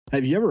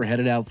Have you ever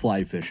headed out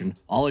fly fishing,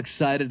 all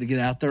excited to get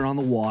out there on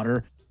the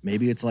water?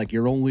 Maybe it's like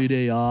your only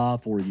day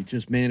off, or you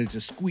just managed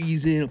to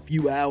squeeze in a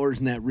few hours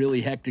in that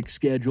really hectic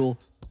schedule,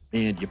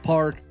 and you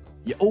park,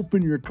 you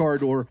open your car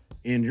door,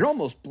 and you're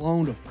almost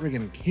blown to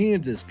friggin'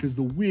 Kansas because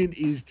the wind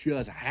is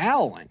just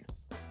howling.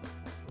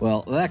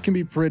 Well, that can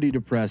be pretty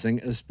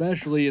depressing,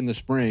 especially in the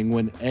spring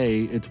when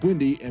A, it's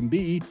windy, and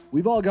B,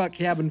 we've all got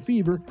cabin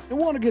fever and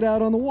want to get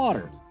out on the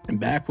water. And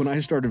back when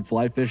I started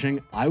fly fishing,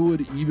 I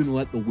would even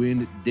let the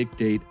wind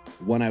dictate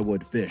when I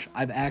would fish.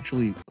 I've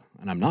actually,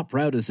 and I'm not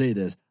proud to say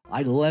this,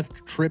 I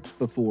left trips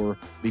before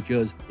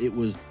because it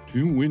was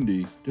too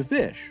windy to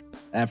fish.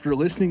 After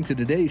listening to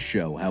today's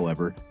show,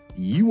 however,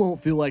 you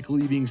won't feel like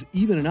leaving's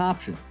even an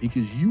option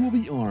because you will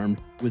be armed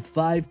with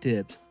 5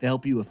 tips to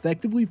help you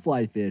effectively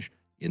fly fish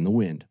in the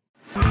wind.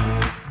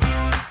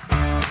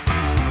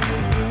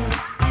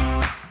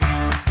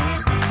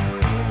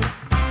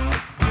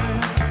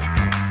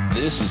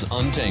 This is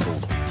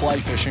Untangled, fly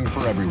fishing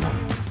for everyone,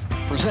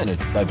 presented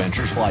by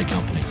Ventures Fly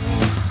Company.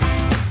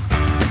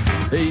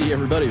 Hey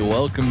everybody,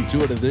 welcome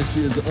to it. This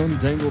is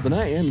Untangled, and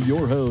I am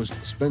your host,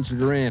 Spencer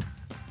Durrant.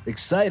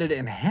 Excited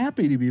and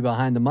happy to be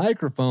behind the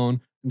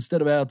microphone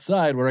instead of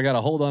outside where I got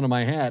to hold on to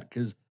my hat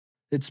because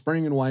it's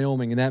spring in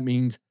Wyoming, and that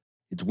means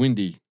it's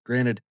windy.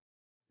 Granted,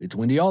 it's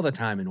windy all the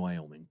time in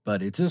Wyoming,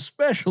 but it's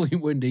especially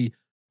windy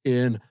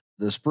in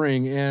the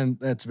spring, and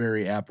that's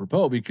very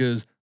apropos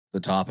because the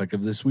topic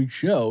of this week's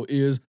show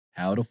is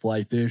how to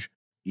fly fish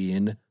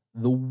in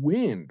the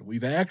wind.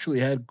 We've actually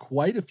had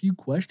quite a few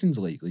questions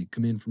lately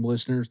come in from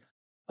listeners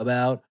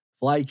about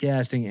fly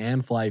casting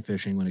and fly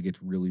fishing when it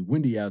gets really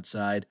windy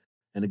outside.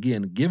 And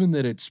again, given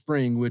that it's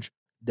spring, which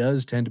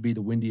does tend to be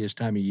the windiest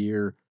time of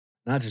year,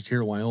 not just here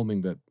in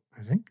Wyoming, but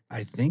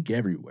I think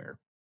everywhere,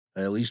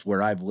 at least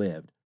where I've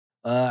lived.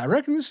 I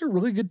reckon this is a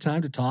really good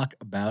time to talk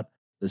about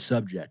the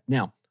subject.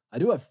 Now, I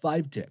do have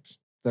 5 tips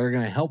that are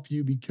going to help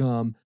you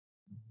become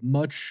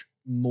much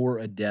more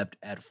adept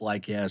at fly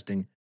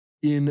casting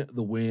in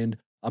the wind.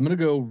 I'm going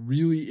to go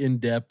really in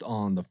depth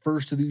on the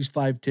first of these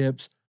 5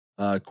 tips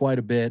quite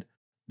a bit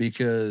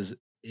because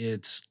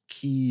it's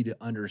key to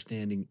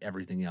understanding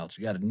everything else.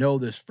 You got to know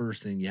this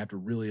first thing. You have to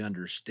really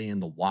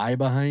understand the why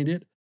behind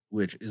it,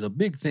 which is a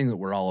big thing that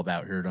we're all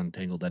about here at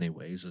Untangled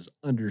anyways, is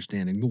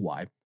understanding the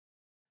why.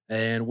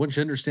 And once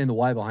you understand the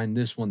why behind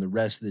this one, the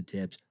rest of the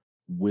tips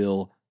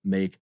will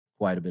make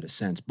quite a bit of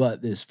sense.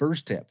 But this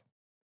first tip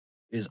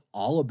is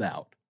all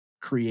about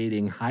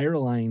creating higher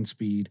line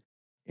speed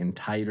and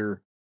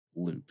tighter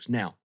loops.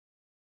 Now,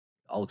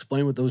 I'll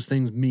explain what those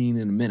things mean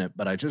in a minute,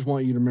 but I just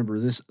want you to remember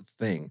this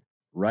thing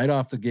right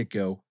off the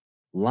get-go.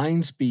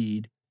 Line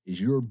speed is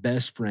your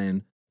best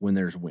friend when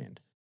there's wind.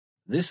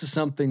 This is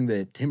something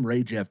that Tim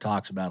Rajeff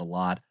talks about a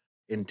lot.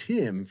 And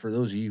Tim, for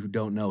those of you who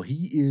don't know,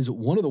 he is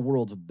one of the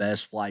world's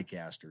best fly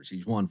casters.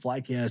 He's won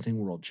fly casting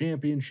world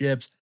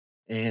championships,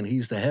 and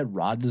he's the head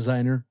rod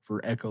designer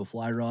for Echo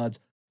Fly Rods.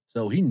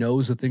 So he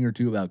knows a thing or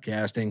two about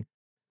casting.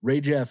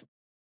 Rajeff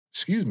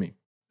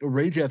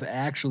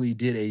actually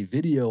did a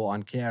video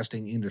on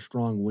casting into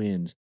strong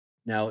winds.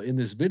 Now, in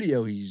this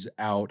video, he's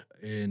out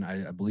in,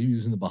 I believe he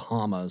was in the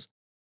Bahamas.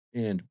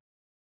 And,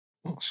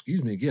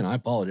 I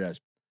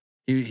apologize.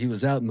 He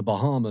was out in the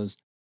Bahamas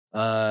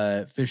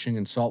fishing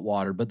in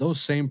saltwater, but those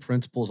same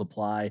principles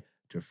apply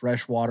to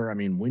freshwater. I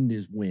mean, wind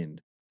is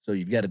wind, so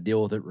you've got to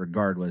deal with it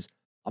regardless.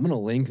 I'm going to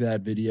link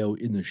that video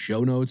in the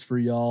show notes for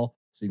y'all,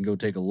 so you can go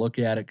take a look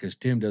at it because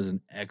Tim does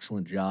an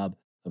excellent job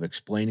of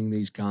explaining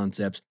these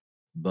concepts,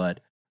 but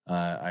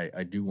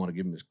I do want to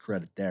give him his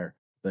credit there.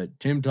 But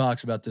Tim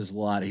talks about this a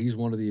lot. He's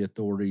one of the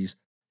authorities,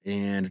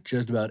 and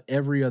just about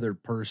every other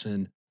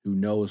person who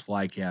knows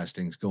fly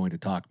casting is going to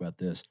talk about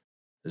this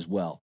as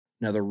well.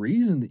 Now, the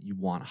reason that you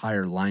want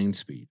higher line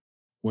speed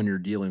when you're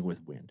dealing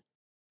with wind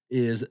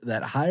is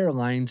that higher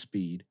line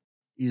speed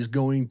is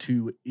going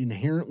to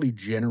inherently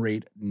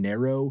generate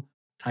narrow,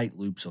 tight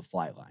loops of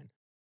fly line.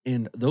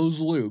 And those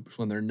loops,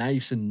 when they're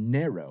nice and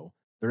narrow,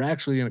 they're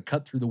actually going to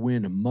cut through the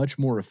wind much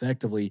more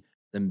effectively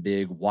than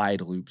big,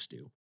 wide loops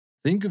do.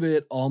 Think of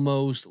it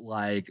almost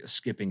like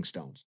skipping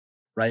stones,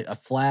 right? A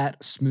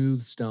flat,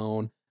 smooth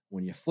stone.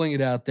 When you fling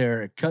it out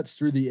there, it cuts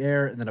through the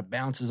air and then it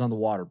bounces on the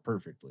water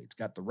perfectly. It's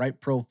got the right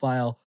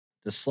profile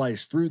to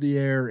slice through the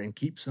air and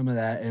keep some of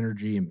that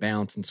energy and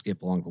bounce and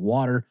skip along the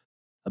water.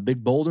 A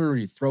big boulder,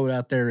 you throw it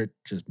out there, it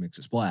just makes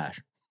a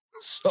splash.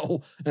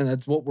 And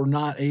that's what we're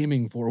not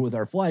aiming for with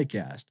our fly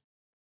cast.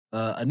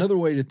 Another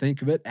way to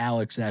think of it,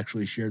 Alex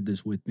actually shared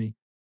this with me,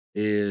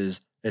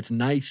 is it's a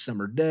nice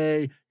summer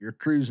day. You're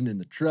cruising in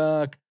the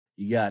truck.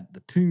 You got the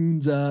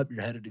tunes up.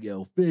 You're headed to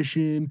go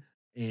fishing,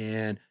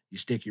 and you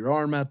stick your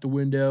arm out the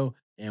window.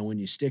 And when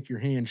you stick your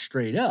hand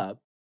straight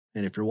up,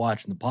 and if you're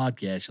watching the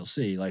podcast, you'll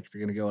see, like if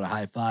you're going to go to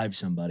high five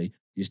somebody,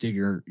 you stick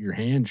your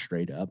hand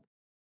straight up.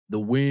 The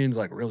wind's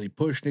like really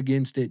pushing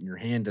against it, and your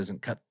hand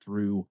doesn't cut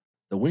through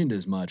the wind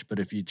as much. But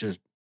if you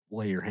just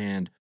lay your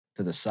hand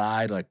to the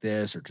side like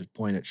this, or just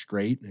point it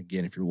straight, and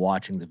again, if you're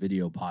watching the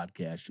video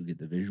podcast, you'll get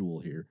the visual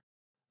here,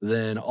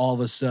 then all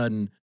of a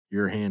sudden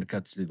your hand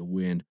cuts through the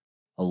wind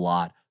a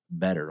lot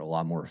better, a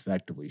lot more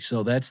effectively.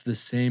 So that's the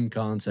same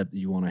concept that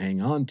you want to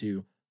hang on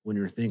to when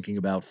you're thinking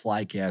about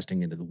fly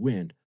casting into the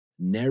wind.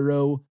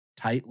 Narrow,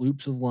 tight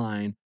loops of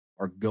line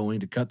are going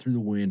to cut through the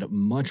wind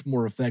much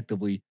more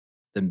effectively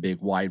than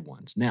big, wide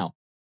ones. Now,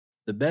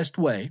 the best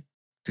way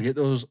to get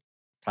those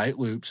tight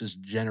loops is to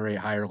generate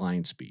higher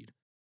line speed.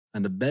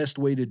 And the best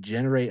way to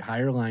generate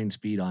higher line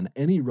speed on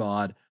any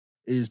rod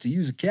is to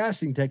use a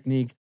casting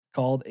technique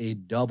called a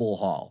double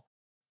haul.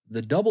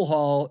 The double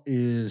haul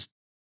is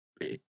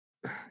it,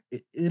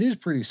 it is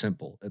pretty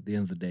simple at the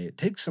end of the day. It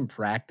takes some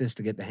practice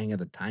to get the hang of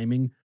the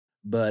timing,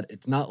 but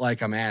it's not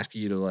like I'm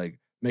asking you to like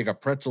make a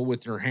pretzel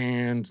with your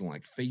hands and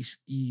like face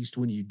east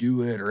when you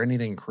do it or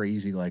anything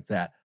crazy like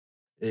that.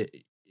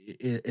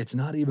 It's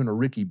not even a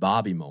Ricky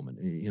Bobby moment.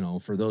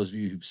 For those of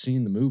you who've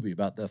seen the movie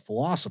about the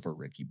philosopher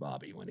Ricky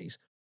Bobby, when he's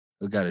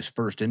got his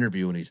first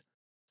interview and he's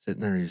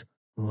sitting there, he's,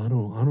 well, I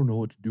don't know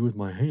what to do with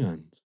my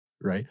hands,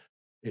 right?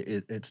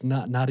 It's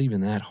not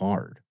even that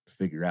hard to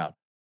figure out.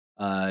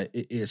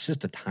 It's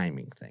just a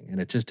timing thing, and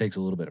it just takes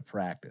a little bit of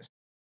practice.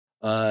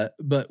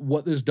 But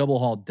what this double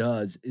haul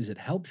does is it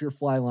helps your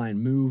fly line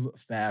move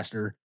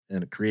faster,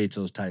 and it creates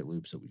those tight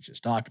loops that we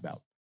just talked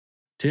about.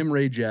 Tim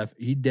Ray Jeff,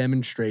 he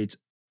demonstrates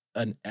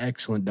an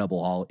excellent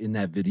double haul in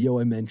that video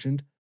I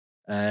mentioned,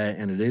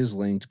 and it is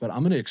linked, but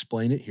I'm going to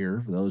explain it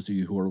here for those of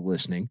you who are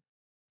listening.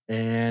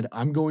 And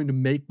I'm going to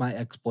make my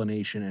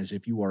explanation as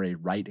if you are a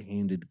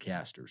right-handed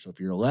caster. So if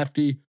you're a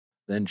lefty,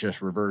 then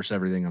just reverse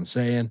everything I'm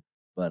saying.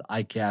 But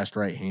I cast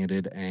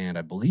right-handed, and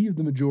I believe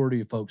the majority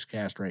of folks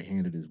cast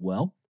right-handed as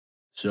well.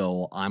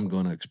 So I'm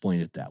going to explain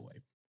it that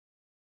way.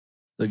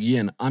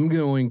 Again, I'm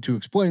going to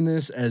explain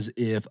this as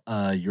if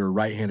you're a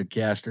right-handed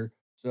caster.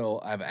 So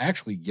I've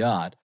actually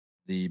got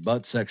the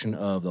butt section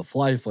of the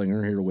fly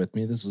flinger here with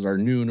me. This is our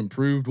new and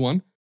improved one.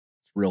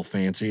 It's real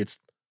fancy. It's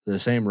the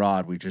same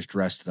rod. We just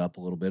dressed it up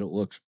a little bit. It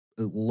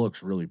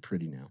looks really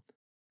pretty now.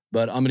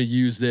 But I'm going to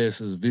use this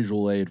as a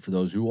visual aid for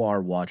those who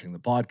are watching the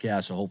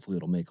podcast, so hopefully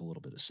it'll make a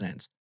little bit of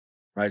sense.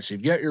 Right, so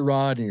you've got your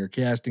rod in your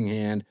casting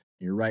hand,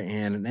 in your right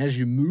hand, and as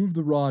you move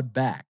the rod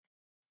back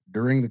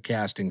during the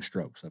casting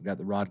stroke, so I've got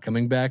the rod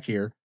coming back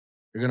here,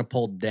 you're going to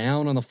pull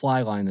down on the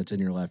fly line that's in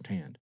your left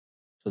hand.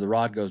 So the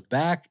rod goes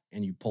back,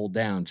 and you pull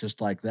down just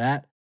like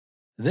that.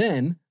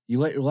 Then you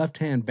let your left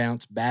hand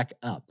bounce back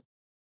up.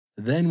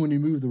 Then when you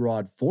move the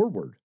rod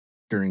forward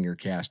during your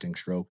casting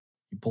stroke,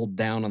 you pull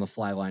down on the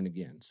fly line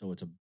again. So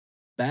it's a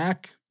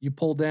back, you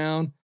pull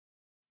down,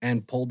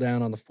 and pull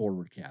down on the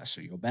forward cast.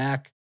 So you go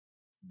back,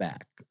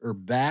 or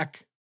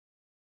back,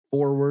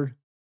 forward,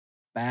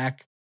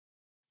 back,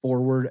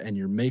 forward, and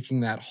you're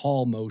making that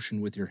haul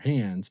motion with your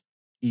hands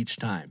each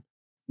time.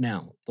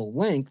 Now, the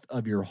length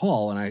of your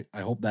haul, and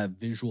I hope that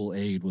visual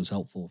aid was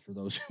helpful for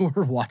those who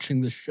are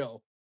watching the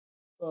show.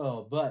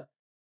 But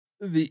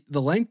the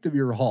length of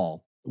your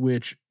haul,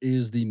 which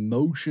is the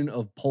motion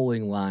of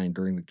pulling line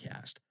during the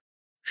cast,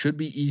 should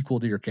be equal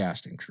to your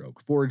casting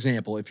stroke. For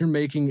example, if you're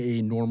making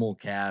a normal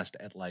cast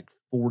at like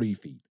 40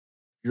 feet,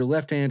 your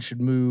left hand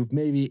should move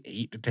maybe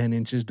 8 to 10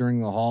 inches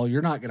during the haul.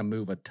 You're not going to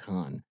move a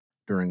ton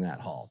during that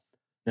haul.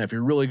 Now, if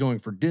you're really going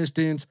for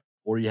distance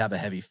or you have a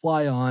heavy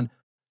fly on,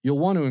 you'll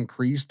want to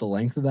increase the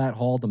length of that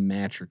haul to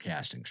match your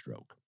casting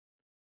stroke.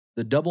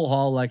 The double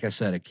haul, like I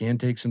said, it can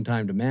take some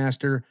time to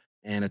master,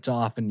 and it's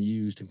often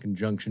used in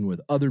conjunction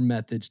with other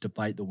methods to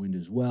fight the wind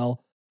as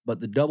well. But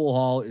the double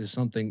haul is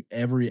something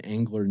every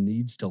angler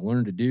needs to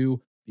learn to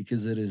do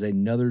because it is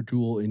another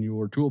tool in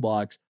your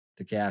toolbox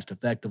to cast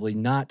effectively,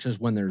 not just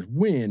when there's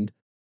wind,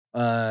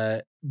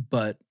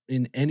 but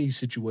in any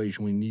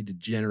situation we need to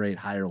generate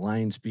higher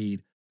line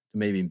speed to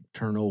maybe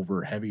turn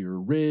over heavier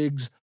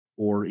rigs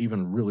or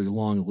even really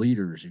long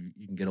leaders.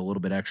 You can get a little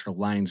bit extra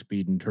line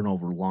speed and turn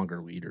over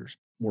longer leaders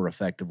more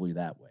effectively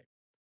that way.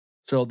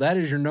 So that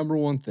is your number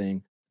one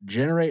thing.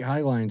 Generate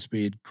high line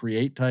speed,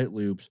 create tight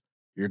loops.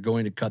 You're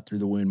going to cut through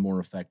the wind more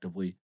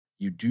effectively.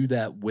 You do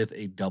that with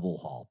a double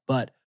haul.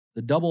 But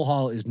the double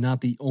haul is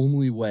not the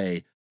only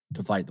way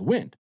to fight the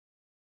wind.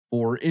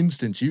 For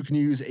instance, you can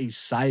use a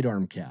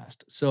sidearm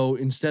cast. So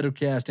instead of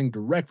casting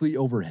directly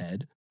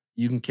overhead,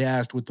 you can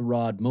cast with the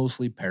rod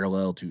mostly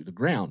parallel to the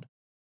ground.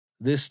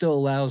 This still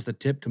allows the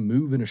tip to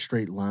move in a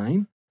straight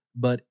line,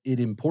 but it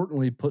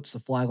importantly puts the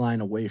fly line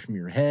away from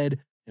your head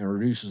and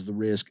reduces the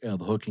risk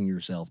of hooking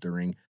yourself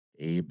during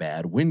a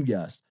bad wind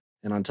gust.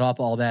 And on top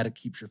of all that, it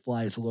keeps your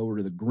flies lower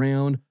to the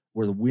ground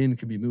where the wind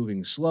can be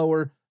moving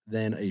slower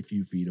than a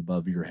few feet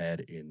above your head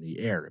in the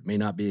air. It may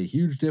not be a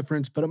huge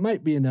difference, but it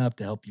might be enough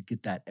to help you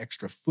get that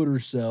extra foot or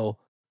so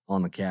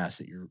on the cast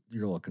that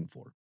you're looking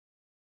for.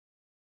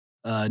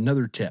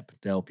 Another tip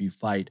to help you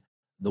fight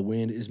the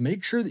wind is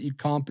make sure that you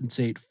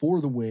compensate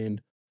for the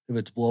wind if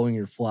it's blowing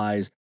your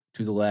flies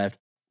to the left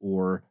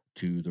or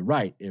to the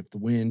right. If the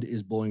wind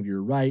is blowing to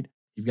your right,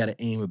 you've got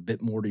to aim a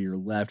bit more to your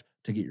left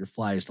to get your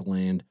flies to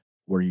land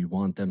where you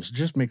want them. So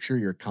just make sure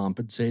you're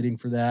compensating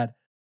for that.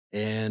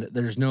 And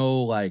there's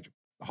no like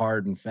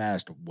hard and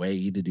fast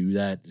way to do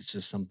that. It's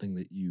just something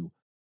that you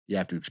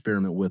have to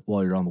experiment with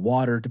while you're on the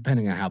water,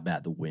 depending on how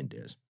bad the wind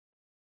is.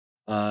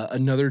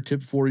 Another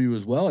tip for you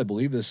as well. I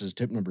believe this is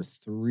tip number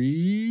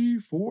three,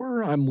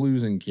 four. I'm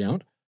losing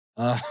count.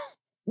 Uh,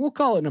 we'll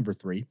call it number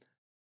three.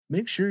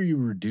 Make sure you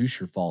reduce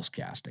your false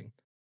casting.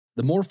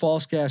 The more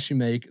false casts you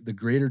make, the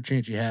greater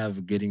chance you have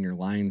of getting your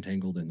line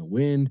tangled in the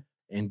wind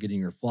and getting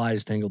your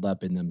flies tangled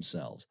up in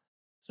themselves.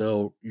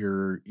 So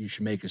you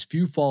should make as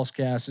few false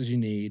casts as you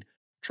need.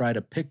 Try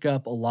to pick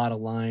up a lot of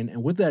line.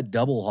 And with that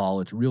double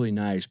haul, it's really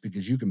nice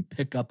because you can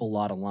pick up a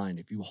lot of line.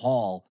 If you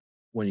haul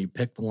when you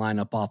pick the line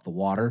up off the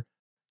water,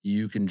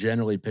 you can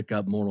generally pick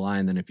up more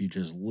line than if you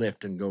just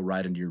lift and go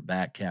right into your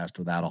back cast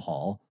without a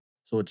haul.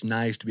 So it's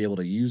nice to be able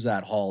to use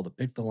that haul to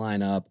pick the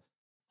line up,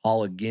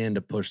 haul again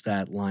to push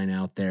that line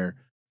out there.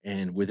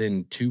 And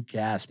within two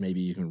casts,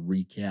 maybe you can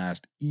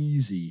recast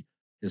easy.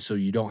 And so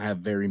you don't have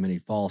very many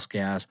false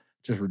casts,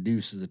 just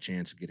reduces the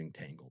chance of getting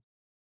tangled.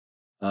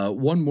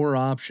 One more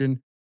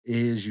option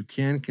is you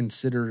can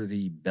consider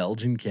the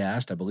Belgian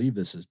cast. I believe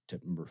this is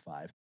tip number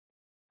five.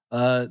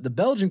 The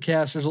Belgian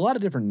cast, there's a lot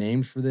of different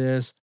names for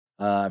this.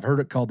 I've heard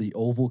it called the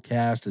oval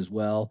cast as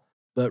well.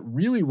 But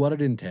really, what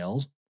it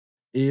entails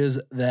is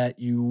that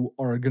you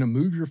are going to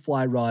move your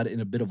fly rod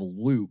in a bit of a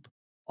loop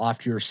off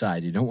to your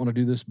side. You don't want to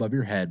do this above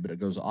your head, but it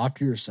goes off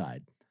to your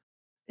side.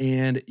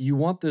 And you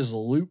want this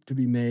loop to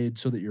be made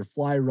so that your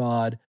fly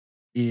rod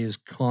is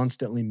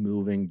constantly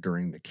moving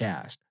during the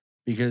cast.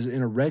 Because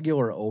in a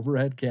regular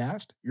overhead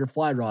cast, your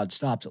fly rod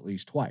stops at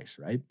least twice,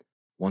 right?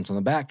 Once on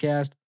the back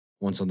cast,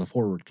 once on the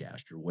forward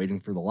cast. You're waiting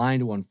for the line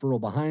to unfurl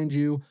behind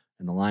you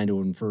and the line to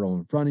unfurl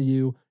in front of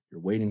you.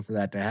 You're waiting for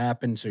that to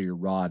happen, so your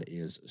rod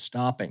is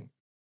stopping.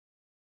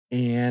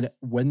 And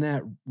when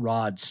that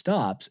rod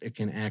stops, it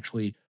can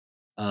actually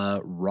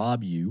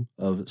rob you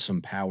of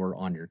some power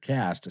on your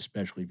cast,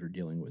 especially if you're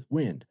dealing with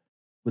wind.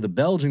 With a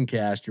Belgian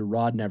cast, your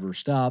rod never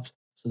stops,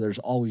 so there's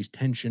always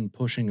tension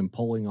pushing and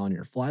pulling on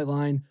your fly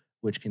line,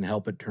 which can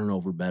help it turn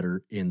over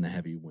better in the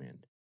heavy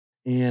wind.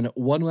 And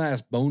one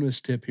last bonus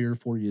tip here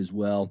for you as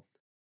well.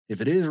 If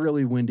it is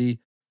really windy,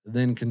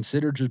 then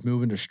consider just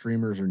moving to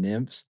streamers or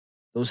nymphs.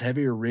 Those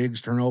heavier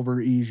rigs turn over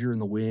easier in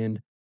the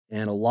wind,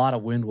 and a lot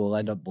of wind will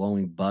end up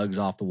blowing bugs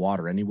off the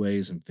water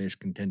anyways, and fish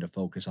can tend to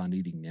focus on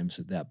eating nymphs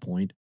at that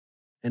point.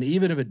 And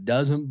even if it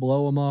doesn't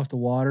blow them off the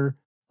water,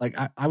 like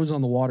I was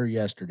on the water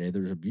yesterday,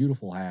 there's a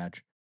beautiful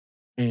hatch,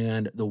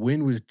 and the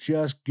wind was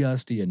just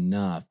gusty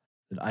enough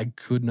that I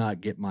could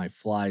not get my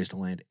flies to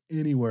land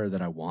anywhere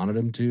that I wanted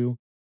them to.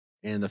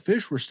 And the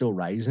fish were still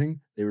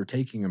rising. They were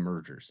taking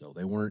emergers, though.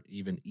 They weren't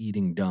even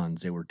eating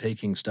duns. They were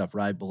taking stuff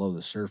right below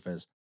the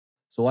surface.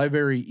 So I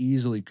very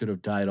easily could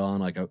have tied on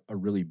like a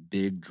really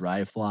big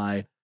dry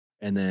fly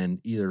and then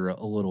either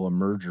a little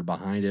emerger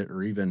behind it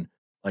or even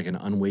like an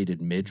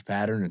unweighted midge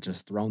pattern and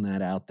just thrown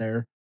that out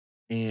there.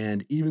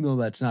 And even though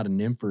that's not a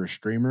nymph or a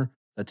streamer,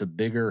 that's a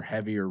bigger,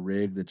 heavier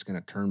rig that's going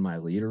to turn my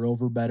leader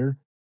over better.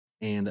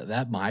 And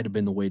that might have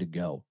been the way to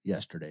go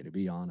yesterday, to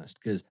be honest,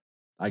 because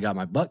I got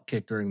my butt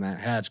kicked during that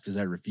hatch because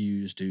I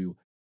refused to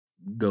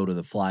go to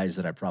the flies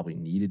that I probably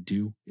needed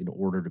to in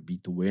order to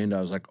beat the wind.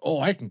 I was like, oh,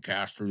 I can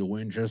cast through the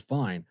wind just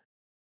fine.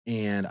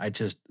 And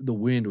the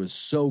wind was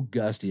so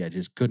gusty, I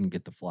just couldn't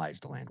get the flies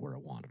to land where I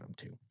wanted them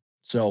to.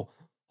 So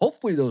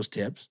hopefully those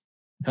tips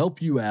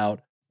help you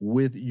out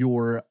with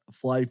your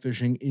fly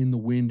fishing in the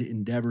wind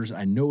endeavors.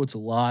 I know it's a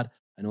lot.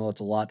 I know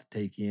it's a lot to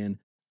take in.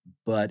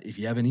 But if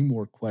you have any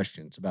more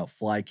questions about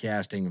fly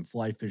casting and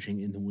fly fishing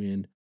in the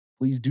wind,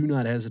 please do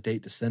not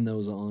hesitate to send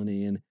those on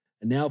in.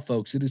 And now,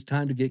 folks, it is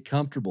time to get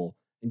comfortable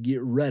and get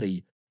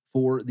ready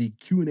for the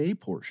Q&A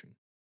portion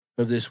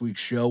of this week's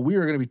show. We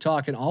are going to be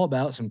talking all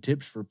about some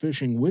tips for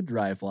fishing with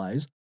dry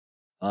flies,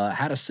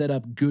 how to set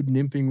up good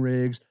nymphing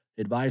rigs,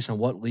 advice on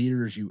what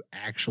leaders you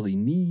actually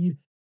need,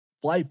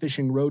 fly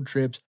fishing road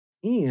trips,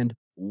 and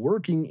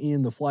working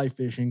in the fly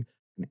fishing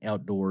and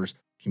outdoors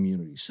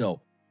community.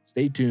 So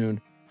stay tuned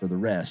for the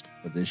rest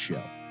of this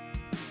show.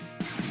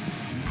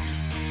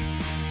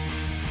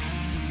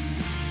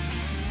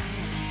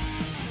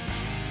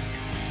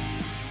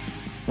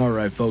 All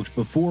right, folks,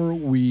 before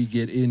we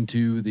get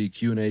into the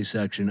Q&A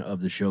section of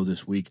the show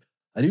this week,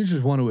 I do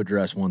just want to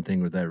address one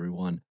thing with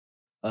everyone.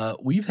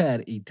 We've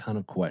had a ton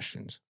of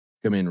questions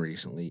come in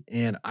recently,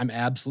 and I'm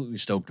absolutely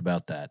stoked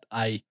about that.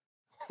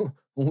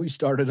 When we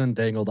started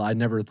Untangled, I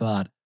never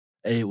thought,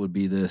 A, it would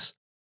be this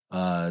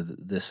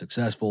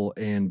successful,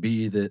 and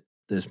B, that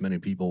this many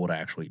people would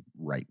actually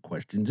write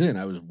questions in.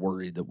 I was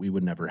worried that we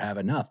would never have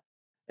enough.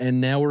 And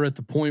now we're at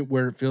the point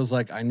where it feels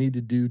like I need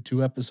to do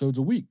 2 episodes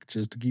a week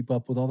just to keep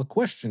up with all the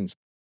questions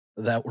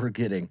that we're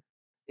getting.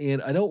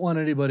 And I don't want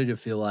anybody to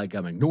feel like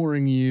I'm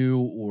ignoring you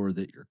or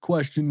that your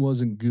question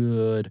wasn't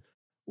good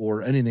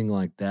or anything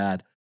like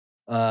that.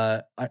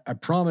 I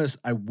promise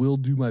I will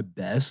do my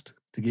best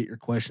to get your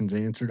questions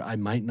answered. I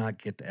might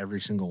not get to every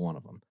single one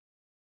of them.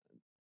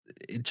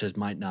 It just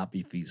might not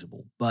be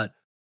feasible, but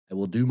I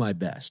will do my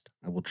best.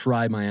 I will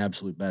try my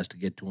absolute best to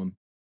get to them.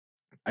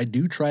 I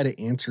do try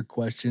to answer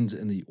questions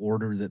in the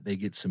order that they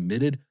get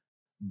submitted,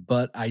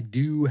 but I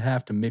do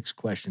have to mix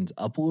questions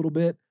up a little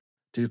bit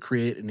to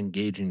create an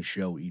engaging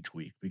show each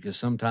week because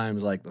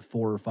sometimes like the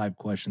 4 or 5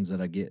 questions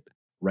that I get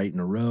right in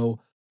a row.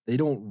 They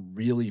don't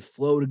really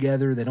flow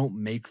together. They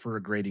don't make for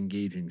a great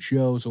engaging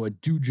show. So I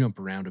do jump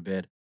around a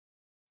bit.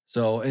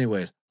 So,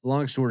 anyways,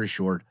 long story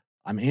short,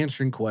 I'm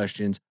answering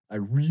questions. I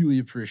really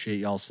appreciate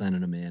y'all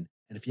sending them in.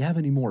 And if you have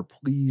any more,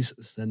 please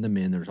send them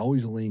in. There's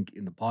always a link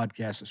in the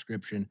podcast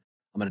description.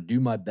 I'm going to do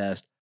my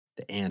best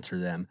to answer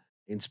them.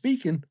 And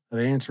speaking of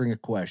answering a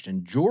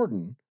question,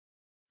 Jordan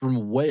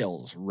from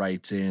Wales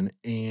writes in,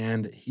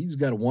 and he's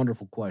got a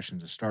wonderful question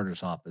to start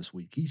us off this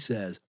week. He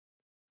says,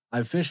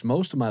 I've fished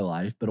most of my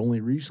life, but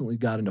only recently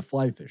got into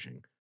fly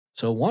fishing.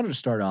 So wanted to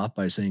start off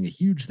by saying a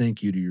huge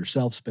thank you to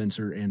yourself,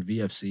 Spencer, and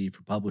VFC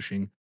for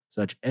publishing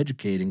such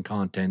educating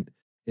content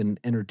in an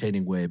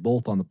entertaining way,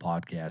 both on the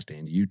podcast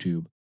and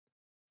YouTube.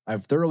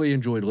 I've thoroughly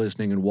enjoyed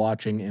listening and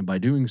watching, and by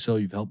doing so,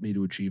 you've helped me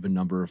to achieve a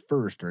number of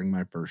firsts during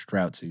my first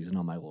trout season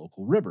on my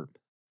local river,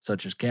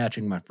 such as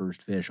catching my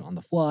first fish on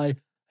the fly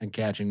and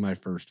catching my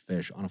first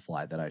fish on a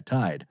fly that I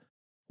tied.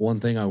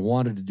 One thing I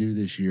wanted to do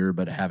this year,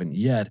 but haven't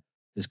yet,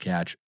 is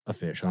catch a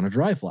fish on a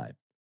dry fly.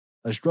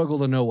 I struggle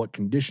to know what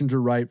conditions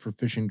are right for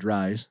fishing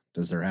dries.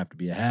 Does there have to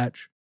be a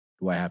hatch?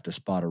 Do I have to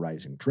spot a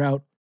rising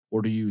trout?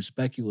 Or do you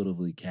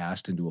speculatively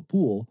cast into a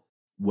pool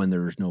when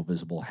there is no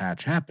visible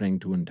hatch happening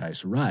to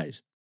entice a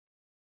rise?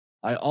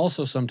 I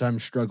also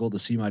sometimes struggle to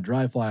see my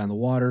dry fly on the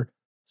water,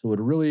 so would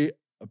really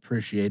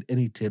appreciate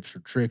any tips or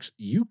tricks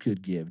you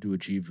could give to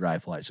achieve dry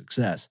fly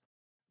success.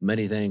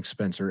 Many thanks,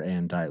 Spencer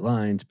and Tight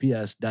Lines.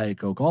 P.S. Diet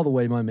Coke all the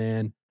way, my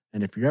man.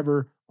 And if you're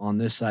ever on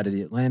this side of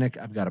the Atlantic,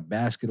 I've got a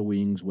basket of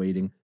wings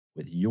waiting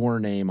with your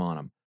name on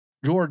them.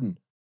 Jordan,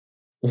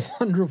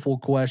 wonderful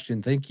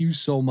question. Thank you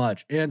so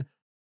much. And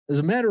as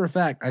a matter of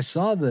fact, I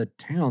saw the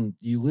town,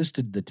 you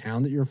listed the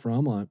town that you're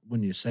from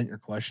when you sent your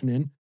question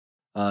in,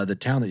 the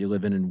town that you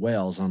live in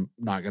Wales. I'm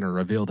not going to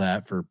reveal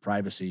that for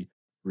privacy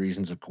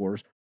reasons, of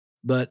course,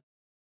 but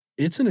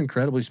it's an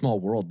incredibly small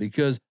world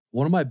because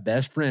one of my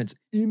best friends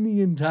in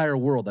the entire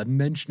world, I've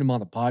mentioned him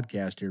on the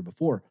podcast here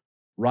before,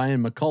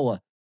 Ryan McCullough,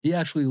 he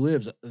actually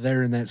lives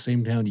there in that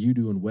same town you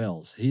do in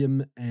Wales.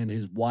 Him and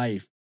his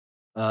wife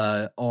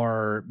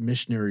are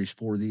missionaries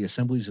for the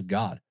Assemblies of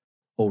God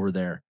over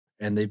there.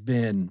 And they've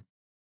been,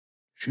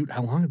 shoot,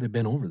 how long have they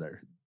been over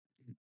there?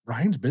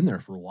 Ryan's been there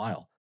for a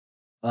while.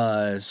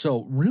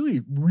 So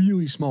really,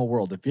 really small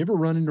world. If you ever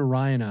run into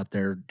Ryan out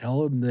there,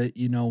 tell him that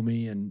you know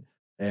me and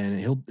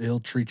he'll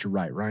treat you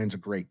right. Ryan's a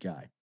great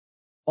guy.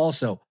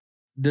 Also,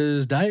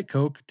 does Diet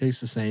Coke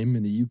taste the same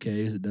in the UK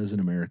as it does in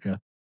America?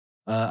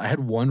 I had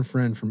one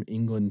friend from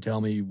England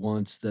tell me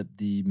once that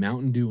the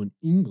Mountain Dew in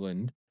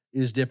England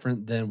is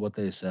different than what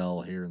they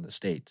sell here in the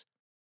States.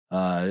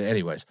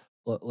 Anyways,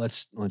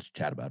 let's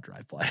chat about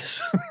dry flies.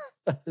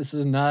 This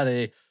is not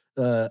a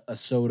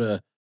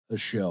soda a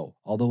show,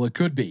 although it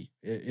could be.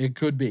 It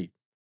could be.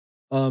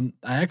 I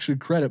actually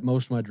credit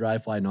most of my dry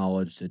fly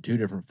knowledge to two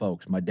different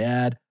folks, my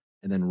dad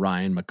and then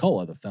Ryan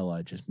McCullough, the fella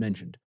I just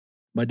mentioned.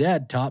 My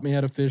dad taught me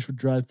how to fish with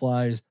dry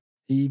flies.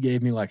 He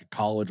gave me like a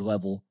college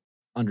level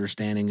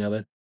understanding of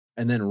it.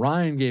 And then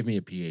Ryan gave me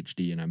a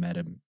PhD and I met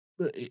him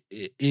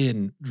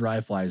in dry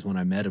flies when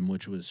I met him,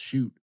 which was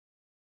shoot,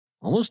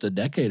 almost a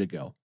decade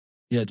ago.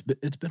 Yeah,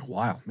 it's been a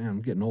while. Man,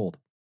 I'm getting old.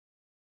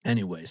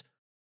 Anyways,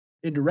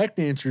 in direct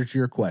answer to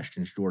your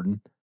questions,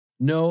 Jordan,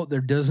 no,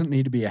 there doesn't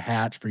need to be a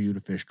hatch for you to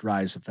fish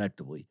dries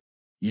effectively.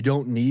 You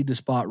don't need to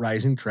spot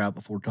rising trout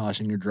before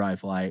tossing your dry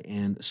fly,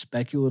 and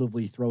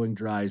speculatively throwing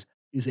dries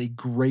is a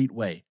great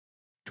way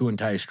to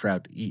entice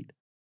trout to eat.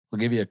 I'll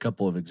give you a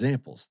couple of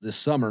examples. This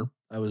summer,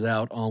 I was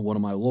out on one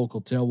of my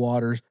local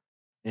tailwaters,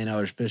 and I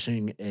was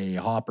fishing a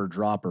hopper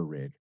dropper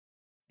rig.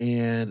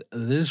 And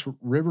this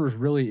river is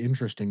really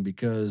interesting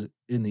because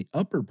in the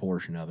upper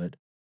portion of it,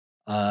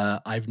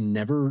 I've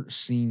never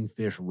seen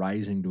fish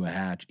rising to a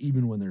hatch,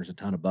 even when there's a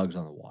ton of bugs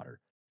on the water.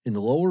 In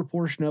the lower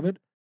portion of it,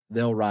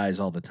 they'll rise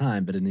all the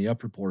time, but in the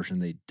upper portion,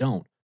 they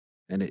don't.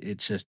 And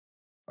it's just,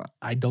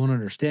 I don't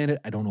understand it.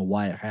 I don't know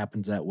why it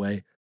happens that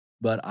way,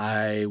 but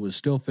I was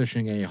still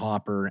fishing a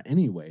hopper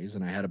anyways,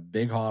 and I had a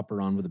big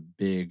hopper on with a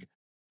big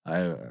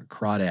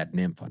crawdad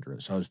nymph under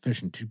it. So I was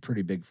fishing two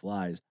pretty big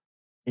flies,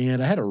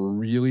 and I had a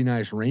really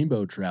nice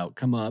rainbow trout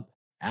come up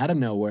out of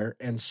nowhere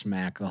and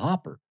smack the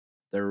hopper.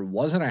 There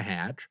wasn't a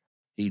hatch.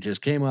 He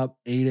just came up,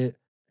 ate it,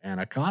 and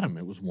I caught him.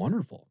 It was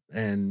wonderful.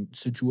 And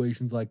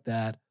situations like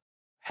that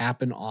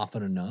happen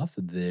often enough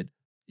that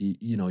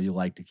you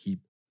like to keep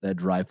that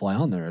dry fly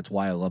on there. That's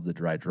why I love the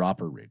dry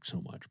dropper rig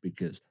so much,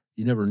 because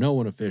you never know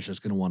when a fish is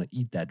going to want to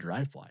eat that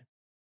dry fly.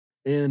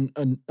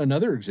 And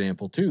another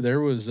example too,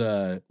 there was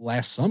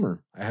last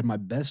summer, I had my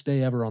best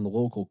day ever on the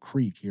local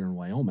creek here in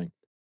Wyoming.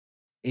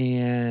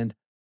 And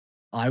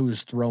I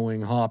was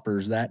throwing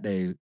hoppers that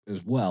day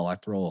as well. I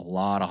throw a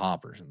lot of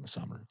hoppers in the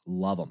summer.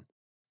 Love them.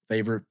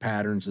 Favorite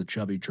patterns, the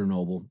chubby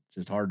Chernobyl.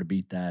 Just hard to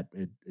beat that.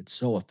 It's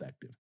so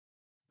effective.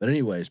 But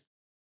anyways,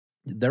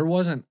 there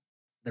wasn't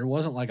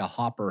like a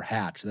hopper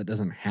hatch. That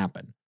doesn't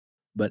happen.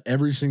 But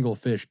every single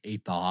fish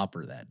ate the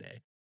hopper that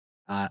day.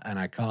 And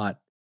I caught,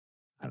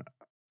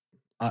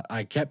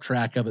 I kept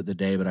track of it the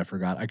day, but I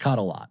forgot. I caught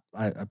a lot.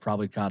 I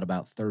probably caught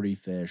about 30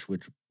 fish,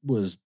 which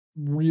was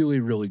really,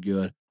 really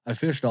good. I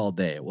fished all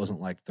day. It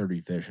wasn't like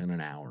 30 fish in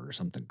an hour or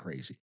something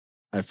crazy.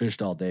 I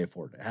fished all day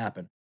for it to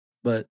happen.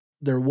 But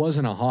there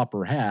wasn't a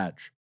hopper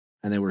hatch,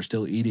 and they were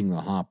still eating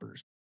the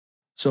hoppers.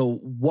 So,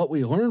 what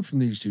we learned from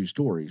these two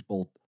stories,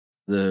 both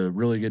the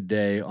really good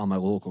day on my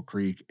local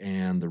creek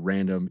and the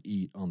random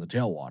eat on the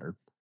tailwater,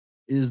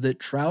 is that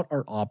trout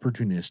are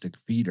opportunistic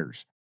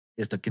feeders.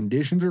 If the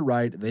conditions are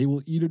right, they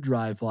will eat a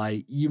dry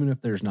fly even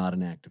if there's not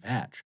an active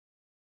hatch.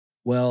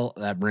 Well,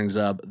 that brings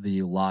up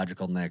the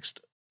logical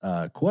next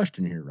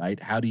question here, right?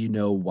 How do you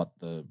know what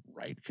the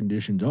right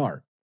conditions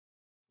are?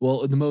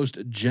 Well, in the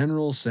most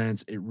general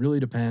sense, it really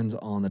depends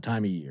on the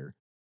time of year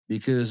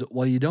because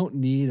while you don't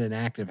need an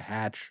active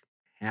hatch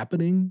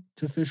happening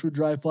to fish with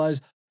dry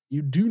flies,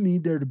 you do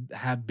need there to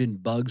have been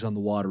bugs on the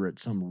water at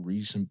some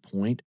recent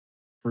point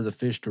for the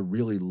fish to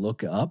really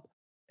look up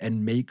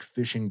and make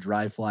fishing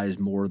dry flies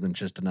more than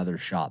just another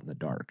shot in the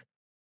dark.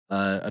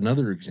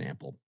 Another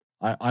example,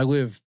 I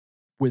live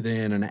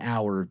within an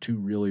hour of two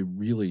really,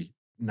 really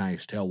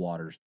nice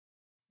tailwaters.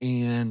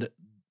 And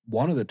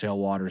one of the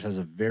tailwaters has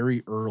a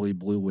very early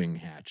blue wing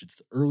hatch. It's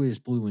the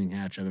earliest blue wing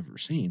hatch I've ever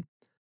seen.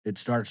 It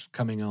starts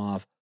coming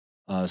off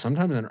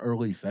sometimes in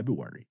early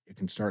February. It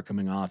can start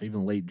coming off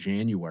even late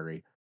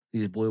January.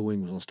 These blue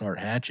wings will start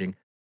hatching,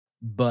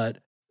 but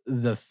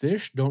the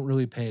fish don't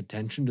really pay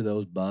attention to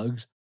those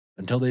bugs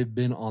until they've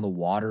been on the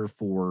water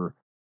for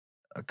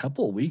a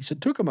couple of weeks.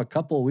 It took them a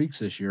couple of weeks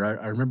this year.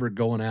 I remember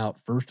going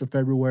out 1st of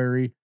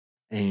February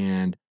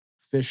and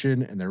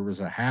fishing, and there was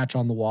a hatch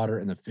on the water,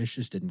 and the fish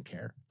just didn't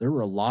care. There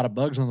were a lot of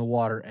bugs on the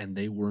water, and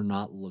they were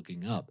not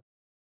looking up.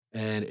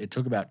 And it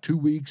took about 2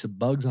 weeks of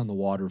bugs on the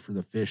water for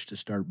the fish to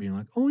start being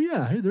like, oh,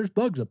 yeah, hey, there's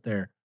bugs up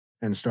there,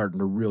 and starting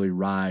to really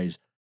rise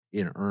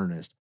in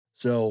earnest.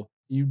 So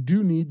you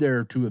do need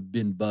there to have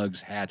been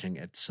bugs hatching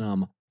at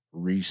some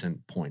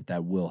recent point.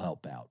 That will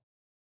help out.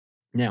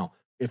 Now,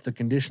 if the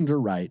conditions are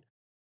right,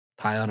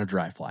 tie on a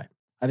dry fly.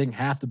 I think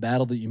half the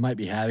battle that you might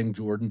be having,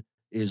 Jordan,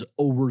 is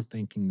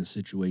overthinking the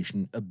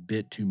situation a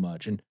bit too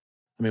much. And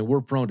I mean,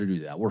 we're prone to do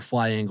that. We're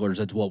fly anglers.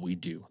 That's what we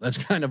do. That's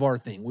kind of our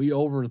thing. We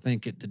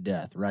overthink it to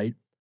death, right?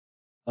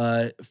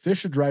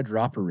 Fish a dry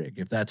dropper rig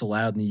if that's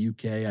allowed in the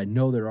UK. I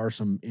know there are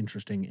some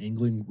interesting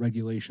angling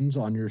regulations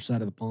on your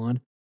side of the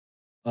pond.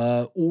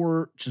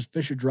 Or just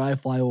fish a dry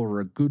fly over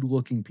a good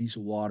looking piece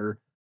of water.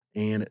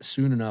 And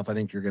soon enough, I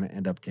think you're going to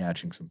end up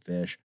catching some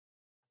fish.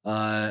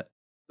 Uh,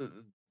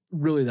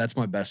 Really, that's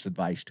my best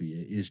advice to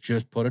you is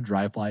just put a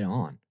dry fly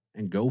on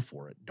and go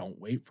for it. Don't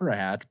wait for a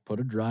hatch, put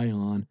a dry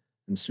on,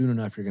 and soon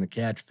enough you're going to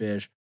catch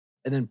fish.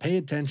 And then pay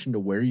attention to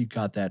where you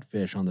caught that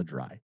fish on the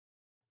dry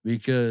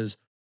because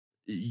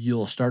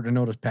you'll start to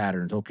notice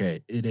patterns.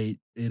 Okay, it ate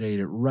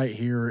it right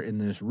here in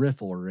this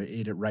riffle, or it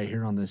ate it right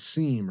here on this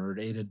seam, or it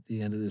ate it at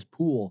the end of this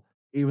pool.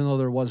 Even though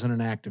there wasn't an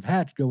active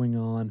hatch going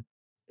on,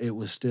 it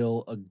was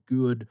still a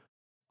good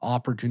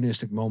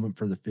opportunistic moment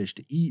for the fish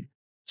to eat.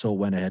 So it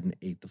went ahead and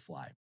ate the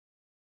fly.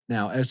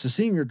 Now, as to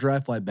seeing your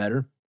dry fly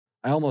better,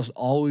 I almost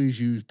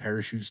always use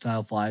parachute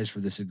style flies for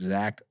this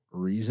exact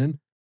reason.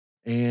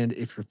 And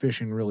if you're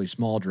fishing really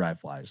small dry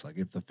flies, like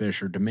if the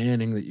fish are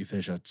demanding that you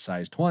fish a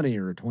size 20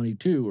 or a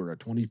 22 or a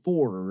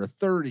 24 or a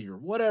 30 or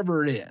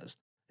whatever it is,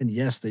 and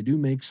yes, they do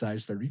make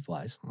size 30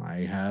 flies. I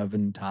have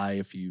and tie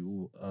a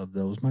few of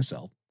those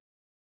myself.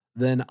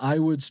 Then I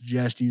would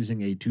suggest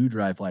using a two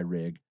dry fly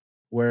rig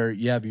where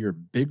you have your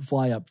big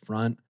fly up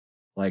front,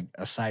 like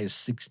a size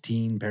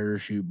 16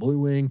 parachute blue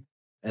wing,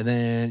 and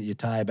then you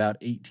tie about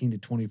 18 to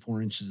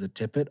 24 inches of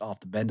tippet off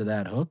the bend of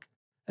that hook,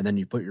 and then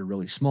you put your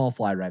really small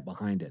fly right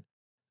behind it.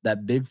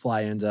 That big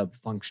fly ends up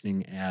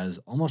functioning as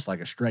almost like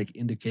a strike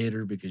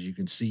indicator because you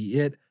can see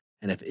it,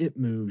 and if it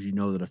moves, you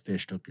know that a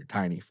fish took your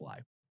tiny fly.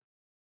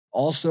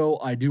 Also,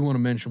 I do want to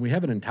mention we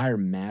have an entire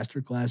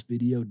masterclass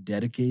video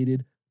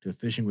dedicated to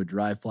fishing with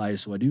dry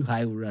flies, so I do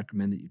highly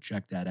recommend that you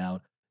check that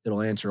out.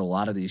 It'll answer a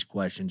lot of these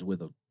questions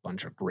with a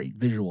bunch of great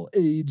visual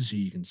aids so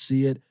you can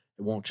see it.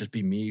 It won't just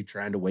be me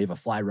trying to wave a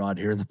fly rod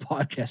here in the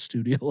podcast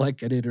studio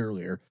like I did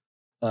earlier.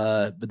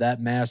 But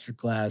that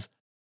masterclass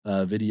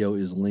video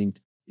is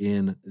linked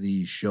in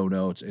the show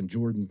notes. And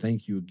Jordan,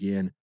 thank you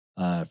again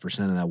for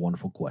sending that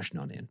wonderful question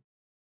on in.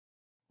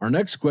 Our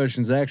next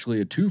question is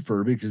actually a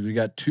twofer because we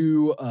got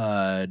two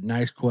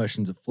nice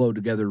questions that flowed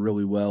together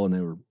really well, and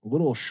they were a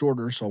little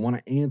shorter, so I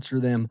want to answer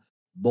them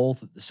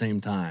both at the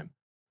same time.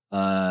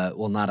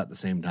 Well, not at the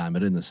same time,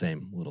 but in the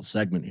same little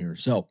segment here.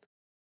 So,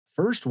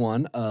 first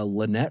one,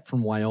 Lynette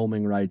from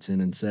Wyoming writes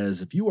in and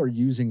says, if you are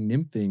using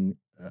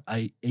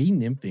a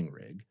nymphing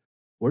rig,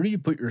 where do you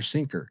put your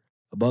sinker?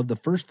 Above the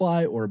first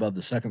fly or above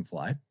the second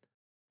fly?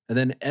 And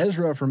then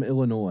Ezra from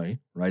Illinois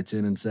writes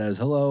in and says,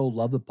 hello,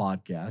 love the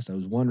podcast. I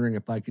was wondering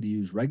if I could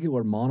use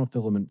regular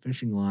monofilament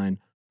fishing line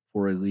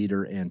for a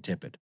leader and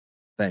tippet.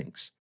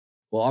 Thanks.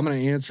 Well, I'm going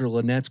to answer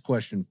Lynette's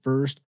question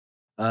first.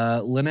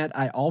 Lynette,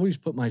 I always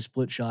put my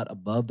split shot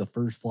above the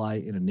first fly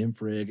in a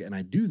nymph rig, and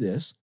I do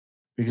this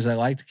because I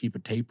like to keep a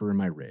taper in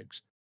my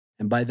rigs.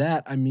 And by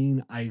that, I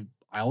mean I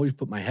always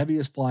put my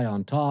heaviest fly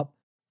on top,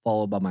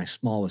 followed by my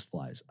smallest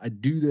flies. I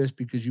do this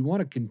because you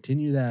want to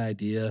continue that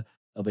idea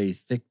of a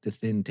thick to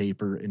thin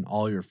taper in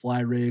all your fly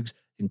rigs,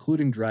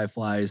 including dry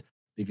flies,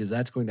 because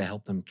that's going to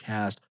help them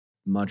cast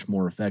much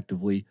more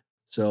effectively.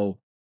 So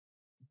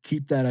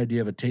keep that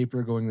idea of a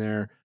taper going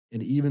there.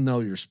 And even though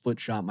your split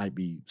shot might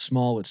be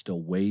small, it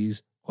still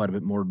weighs quite a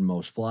bit more than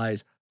most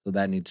flies. So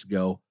that needs to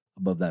go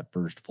above that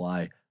first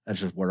fly. That's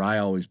just where I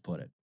always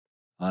put it.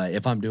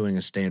 If I'm doing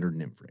a standard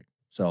nymph rig.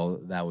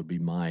 So that would be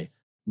my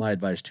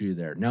advice to you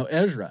there. Now,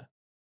 Ezra,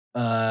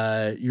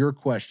 your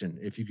question,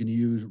 if you can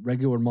use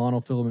regular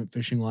monofilament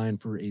fishing line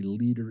for a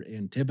leader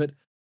and tippet,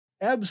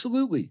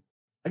 absolutely.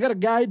 I got a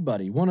guide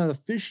buddy, one of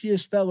the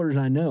fishiest fellers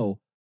I know.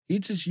 He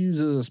just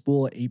uses a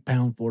spool of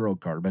 8-pound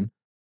fluorocarbon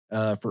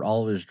for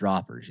all of his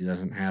droppers. He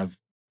doesn't have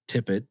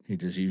tippet. He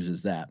just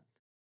uses that.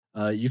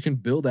 You can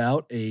build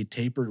out a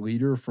tapered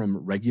leader from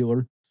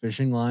regular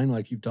fishing line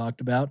like you've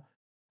talked about.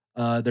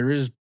 There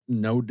is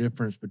no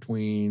difference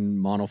between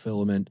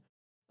monofilament,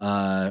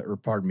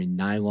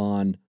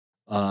 nylon,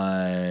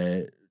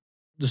 the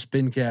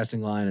spin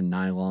casting line and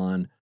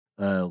nylon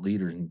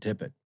leaders and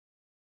tippet.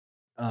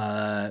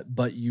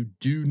 But you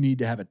do need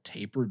to have a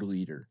tapered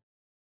leader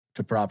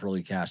to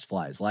properly cast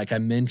flies. Like I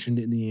mentioned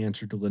in the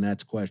answer to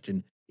Lynette's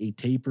question, a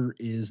taper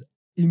is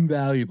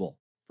invaluable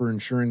for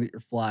ensuring that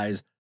your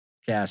flies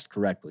cast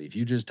correctly. If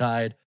you just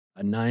tied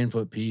a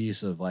 9-foot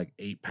piece of like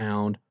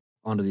 8-pound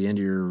onto the end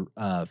of your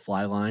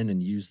fly line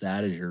and use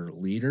that as your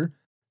leader,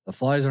 the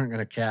flies aren't going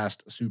to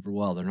cast super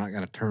well. They're not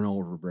going to turn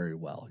over very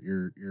well.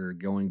 You're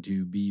going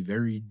to be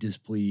very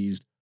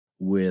displeased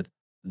with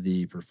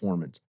the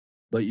performance.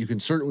 But you can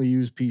certainly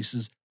use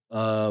pieces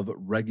of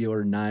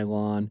regular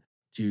nylon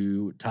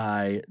to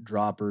tie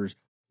droppers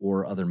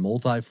or other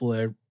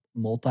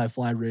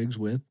multi-fly rigs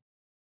with.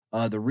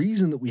 The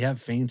reason that we have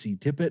fancy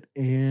tippet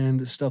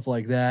and stuff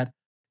like that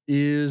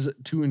is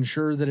to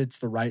ensure that it's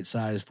the right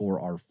size for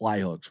our fly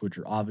hooks, which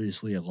are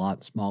obviously a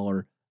lot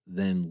smaller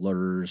than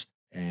lures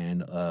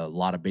and a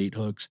lot of bait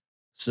hooks.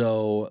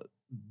 So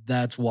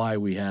that's why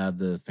we have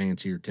the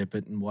fancier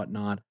tippet and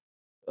whatnot.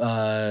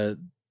 But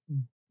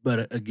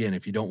again,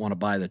 if you don't want to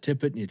buy the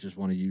tippet and you just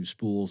want to use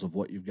spools of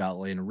what you've got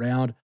laying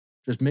around,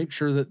 just make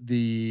sure that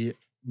the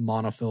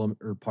monofilament,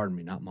 or pardon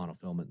me, not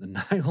monofilament,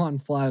 the nylon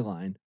fly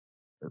line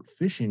or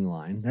fishing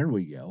line, there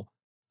we go,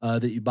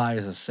 that you buy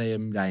is the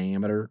same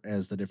diameter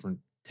as the different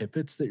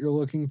tippets that you're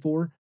looking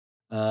for,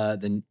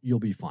 then you'll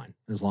be fine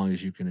as long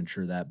as you can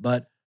ensure that.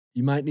 But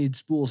you might need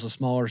spools of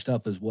smaller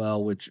stuff as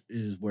well, which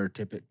is where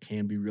tippet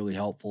can be really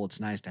helpful. It's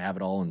nice to have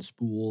it all in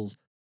spools,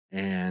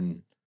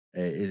 and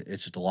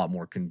it's just a lot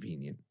more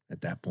convenient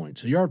at that point.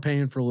 So you are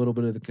paying for a little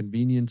bit of the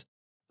convenience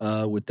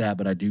with that,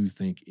 but I do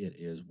think it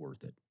is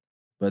worth it.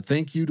 But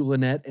thank you to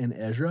Lynette and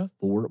Ezra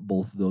for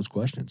both of those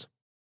questions.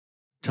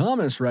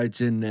 Thomas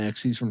writes in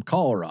next. He's from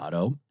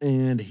Colorado,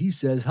 and he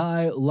says,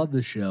 "Hi, love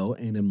the show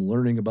and am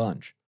learning a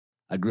bunch.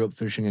 I grew up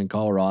fishing in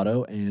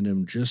Colorado and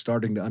am just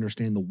starting to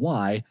understand the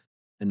why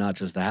and not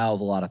just the how of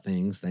a lot of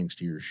things thanks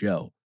to your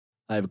show.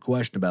 I have a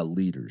question about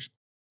leaders.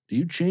 Do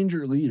you change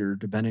your leader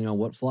depending on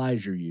what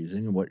flies you're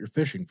using and what you're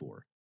fishing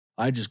for?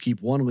 I just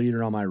keep one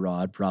leader on my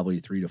rod, probably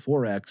 3 to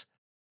 4X,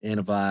 and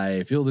if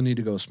I feel the need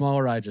to go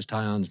smaller, I just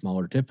tie on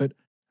smaller tippet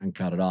and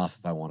cut it off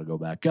if I want to go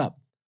back up.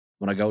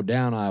 When I go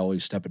down, I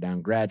always step it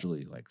down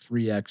gradually, like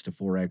 3X to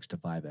 4X to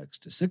 5X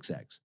to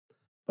 6X.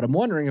 But I'm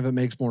wondering if it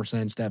makes more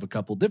sense to have a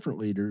couple different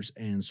leaders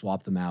and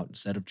swap them out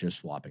instead of just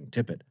swapping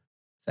tippet.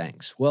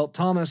 Thanks." Well,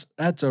 Thomas,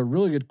 that's a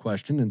really good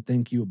question, and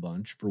thank you a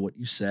bunch for what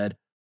you said.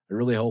 I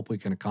really hope we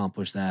can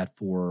accomplish that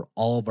for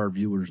all of our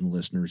viewers and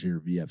listeners here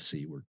at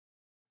VFC.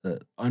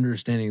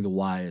 Understanding the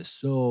why is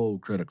so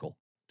critical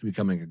to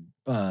becoming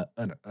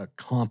a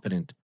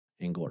competent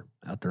angler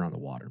out there on the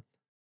water.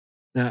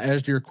 Now,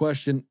 as to your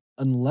question,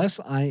 unless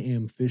I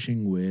am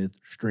fishing with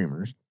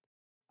streamers,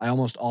 I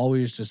almost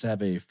always just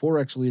have a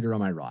 4X leader on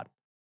my rod.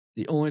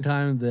 The only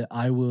time that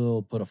I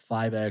will put a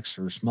 5X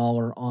or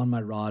smaller on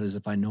my rod is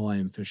if I know I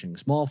am fishing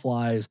small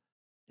flies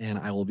and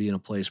I will be in a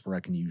place where I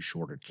can use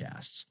shorter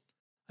casts.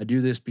 I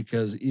do this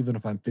because even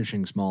if I'm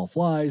fishing small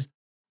flies,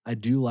 I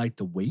do like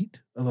the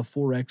weight of a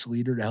 4X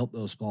leader to help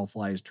those small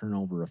flies turn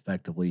over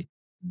effectively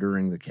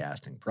during the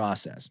casting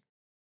process.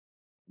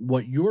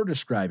 What you're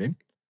describing,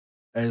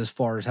 as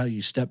far as how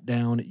you step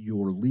down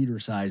your leader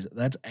size,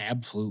 that's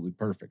absolutely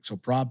perfect. So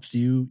props to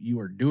you. You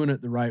are doing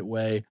it the right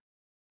way.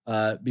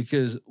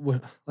 Because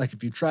like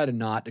if you try to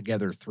knot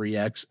together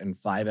 3X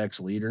and 5X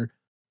leader,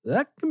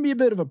 that can be a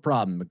bit of a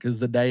problem because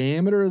the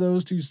diameter of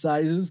those two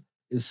sizes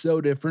is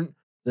so different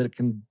that it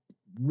can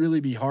really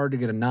be hard to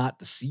get a knot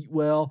to seat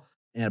well,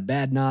 and a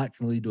bad knot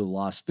can lead to a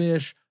lost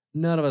fish.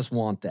 None of us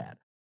want that.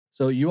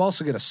 So you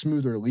also get a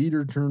smoother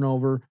leader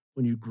turnover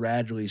when you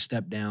gradually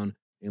step down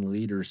in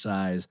leader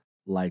size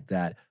like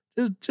that.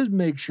 Just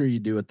make sure you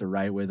do it the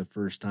right way the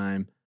first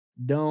time.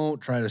 Don't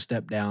try to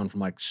step down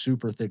from like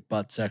super thick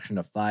butt section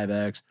to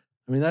 5X.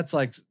 I mean, that's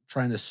like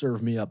trying to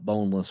serve me up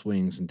boneless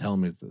wings and tell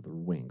me that they're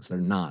wings. They're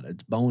not.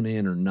 It's bone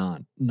in or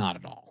not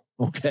at all.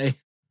 Okay.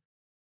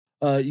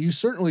 You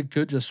certainly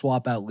could just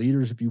swap out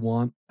leaders if you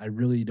want. I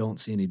really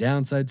don't see any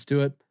downsides to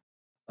it.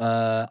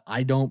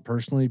 I don't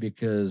personally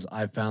because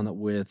I found that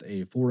with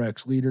a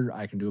 4X leader,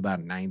 I can do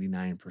about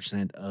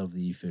 99% of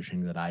the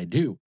fishing that I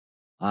do.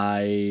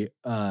 I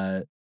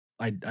uh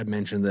I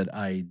mentioned that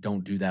I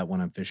don't do that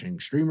when I'm fishing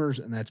streamers,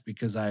 and that's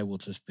because I will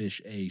just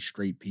fish a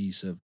straight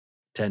piece of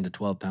 10 to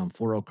 12 pound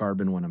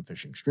fluorocarbon when I'm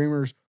fishing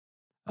streamers.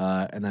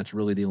 And that's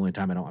really the only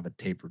time I don't have a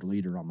tapered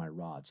leader on my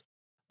rods.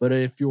 But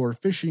if your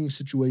fishing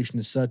situation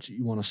is such that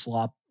you want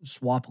to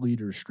swap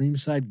leader stream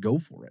side, go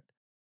for it.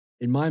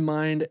 In my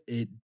mind,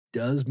 it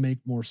does make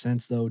more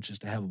sense though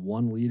just to have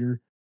one leader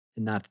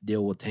and not to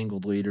deal with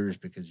tangled leaders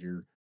because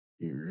you're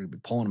gonna be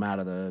pulling them out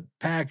of the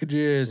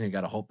packages and you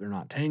got to hope they're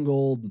not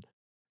tangled.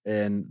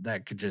 And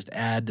that could just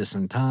add to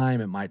some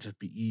time. It might just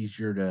be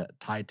easier to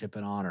tie tip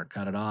it on or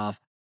cut it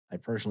off. I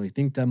personally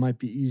think that might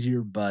be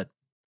easier, but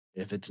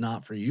if it's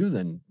not for you,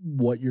 then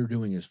what you're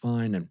doing is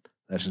fine. And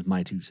that's just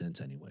my 2 cents,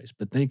 anyways.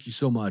 But thank you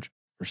so much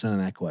for sending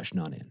that question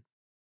on in.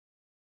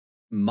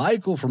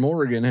 Michael from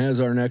Oregon has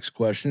our next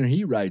question.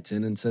 He writes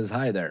in and says,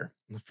 "Hi there.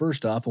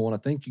 First off, I want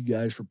to thank you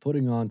guys for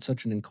putting on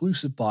such an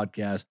inclusive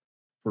podcast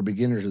for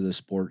beginners of this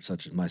sport,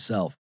 such as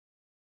myself.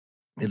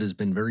 It has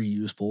been very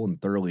useful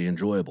and thoroughly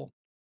enjoyable.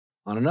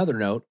 On another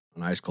note,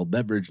 an ice cold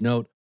beverage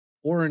note,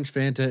 Orange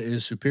Fanta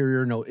is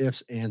superior, no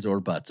ifs, ands, or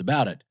buts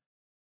about it."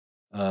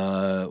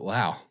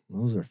 Wow.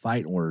 Those are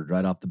fighting words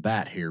right off the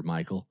bat here,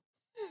 Michael.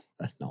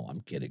 No,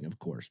 I'm kidding, of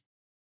course.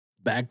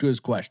 Back to his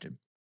question.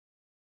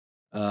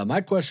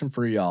 My question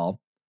for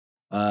y'all,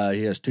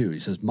 he has two. He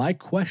says, "My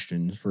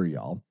questions for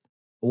y'all.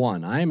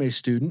 One, I am a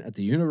student at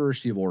the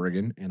University of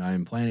Oregon, and I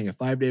am planning a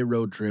 5-day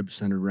road trip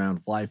centered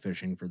around fly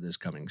fishing for this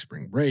coming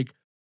spring break.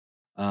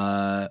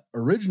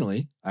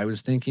 Originally, I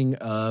was thinking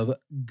of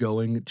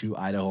going to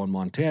Idaho and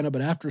Montana,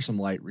 but after some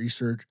light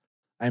research,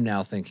 I'm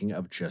now thinking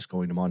of just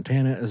going to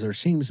Montana as there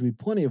seems to be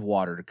plenty of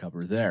water to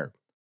cover there.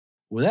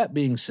 With that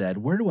being said,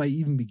 where do I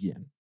even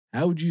begin?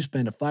 How would you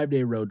spend a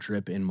 5-day road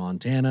trip in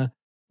Montana?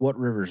 What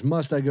rivers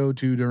must I go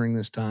to during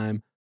this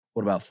time?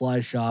 What about fly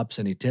shops?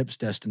 Any tips,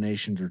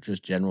 destinations, or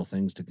just general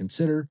things to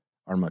consider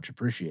are much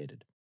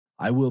appreciated.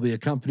 I will be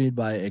accompanied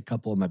by a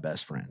couple of my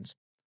best friends.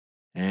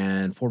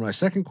 And for my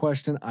second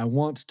question, I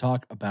want to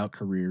talk about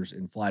careers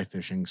in fly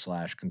fishing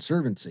slash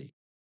conservancy.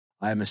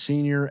 I am a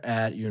senior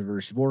at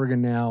University of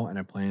Oregon now, and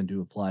I plan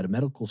to apply to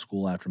medical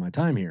school after my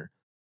time here.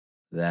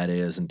 That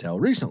is until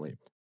recently.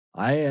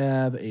 I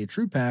have a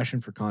true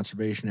passion for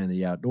conservation and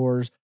the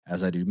outdoors,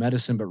 as I do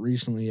medicine, but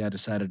recently I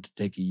decided to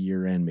take a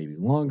year and maybe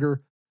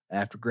longer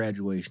after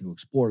graduation to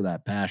explore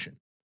that passion.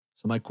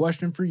 So, my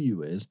question for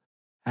you is,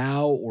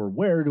 how or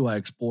where do I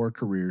explore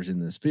careers in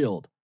this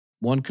field?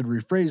 One could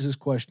rephrase this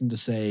question to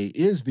say,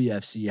 is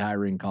VFC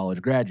hiring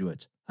college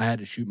graduates? I had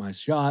to shoot my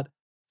shot.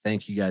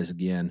 Thank you guys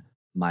again,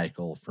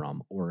 Michael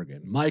from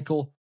Oregon.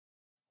 Michael,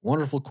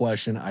 wonderful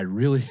question. I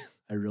really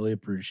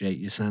appreciate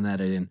you sending that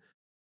in.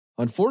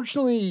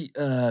 Unfortunately,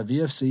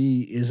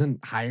 VFC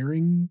isn't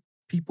hiring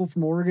people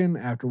from Oregon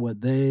after what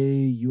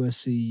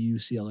USC,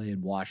 UCLA,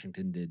 and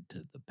Washington did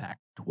to the Pac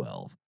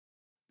 12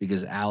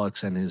 because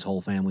Alex and his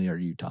whole family are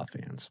Utah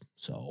fans.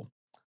 So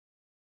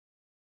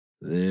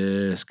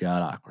this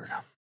got awkward.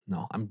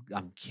 No,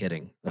 I'm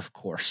kidding, of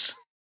course.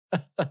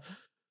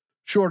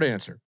 Short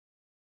answer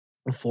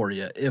for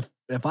you. If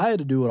I had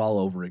to do it all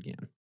over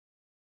again,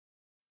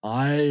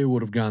 I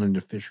would have gone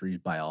into fisheries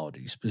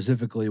biology,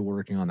 specifically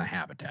working on the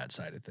habitat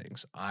side of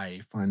things.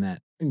 I find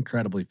that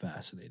incredibly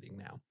fascinating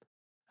now.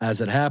 As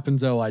it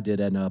happens, though, I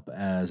did end up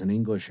as an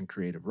English and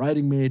creative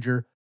writing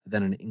major,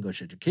 then an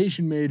English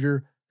education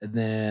major, and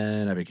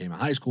then I became a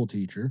high school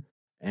teacher.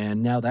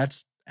 And now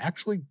that's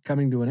actually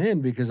coming to an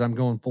end because I'm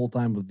going full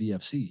time with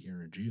VFC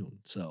here in June.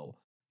 So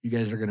you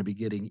guys are going to be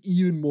getting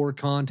even more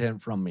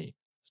content from me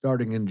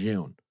starting in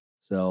June.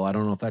 So I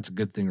don't know if that's a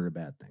good thing or a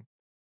bad thing.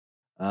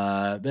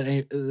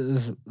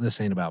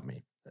 This ain't about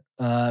me.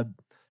 Uh,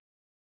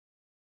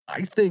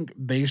 I think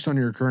based on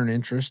your current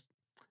interest,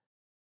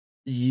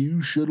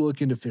 you should look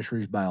into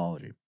fisheries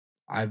biology.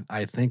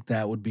 I think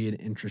that would be an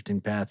interesting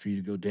path for you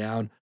to go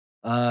down.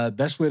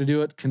 Best way to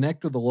do it,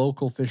 connect with a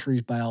local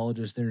fisheries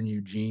biologist there in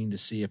Eugene to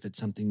see if it's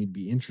something you'd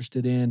be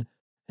interested in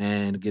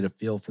and get a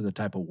feel for the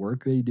type of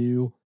work they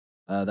do.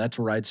 That's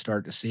where I'd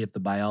start to see if the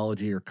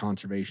biology or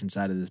conservation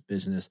side of this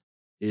business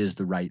is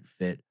the right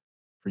fit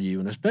for you.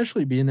 And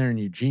especially being there in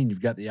Eugene,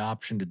 you've got the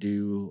option to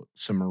do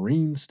some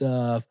marine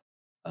stuff,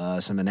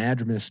 some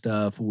anadromous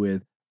stuff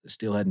with the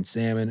steelhead and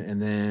salmon, and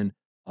then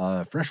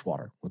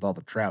freshwater with all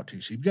the trout too.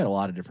 So you've got a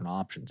lot of different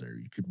options there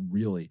you could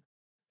really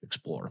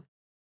explore.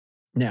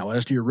 Now,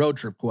 as to your road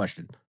trip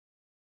question,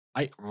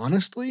 I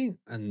honestly,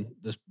 and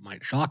this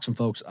might shock some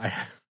folks, I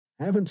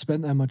haven't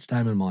spent that much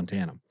time in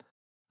Montana.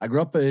 I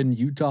grew up in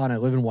Utah and I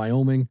live in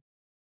Wyoming,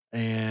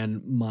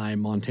 and my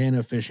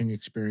Montana fishing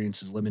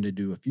experience is limited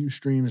to a few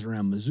streams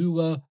around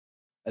Missoula,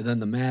 and then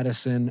the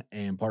Madison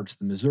and parts of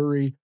the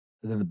Missouri,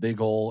 and then the Big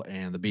Hole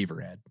and the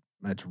Beaverhead.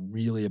 That's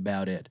really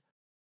about it.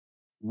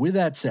 With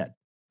that said,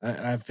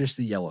 I fished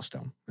the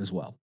Yellowstone as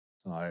well.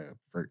 So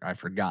I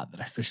forgot that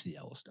I fished the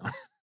Yellowstone.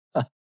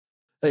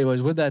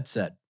 Anyways, with that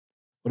said,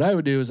 what I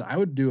would do is I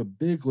would do a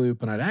big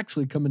loop and I'd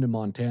actually come into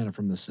Montana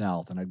from the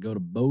south and I'd go to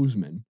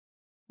Bozeman,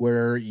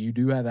 where you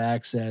do have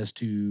access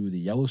to the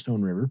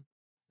Yellowstone River,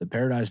 the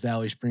Paradise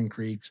Valley Spring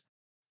Creeks,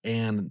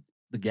 and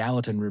the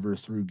Gallatin River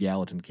through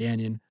Gallatin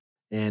Canyon,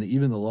 and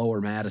even the lower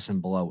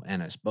Madison below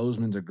Ennis.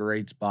 Bozeman's a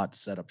great spot to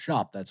set up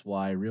shop. That's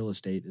why real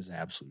estate is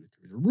absolutely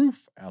through the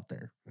roof out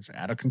there. It's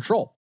out of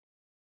control.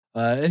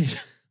 Any,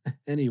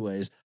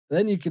 anyways,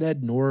 then you can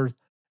head north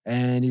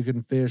and you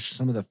can fish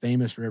some of the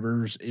famous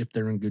rivers if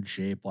they're in good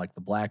shape, like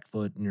the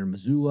Blackfoot near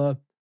Missoula.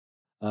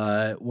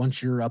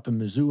 Once you're up in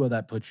Missoula,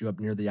 that puts you up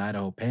near the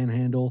Idaho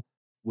Panhandle,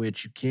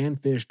 which you can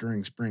fish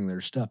during spring.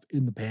 There's stuff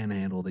in the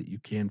Panhandle that you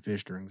can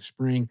fish during the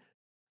spring.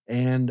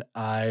 And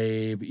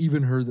I've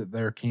even heard that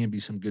there can be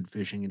some good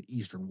fishing in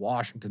eastern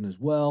Washington as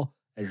well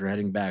as you're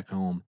heading back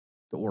home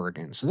to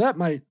Oregon. So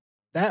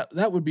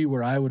that would be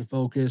where I would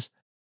focus.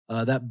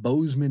 That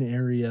Bozeman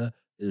area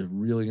is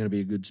really going to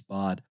be a good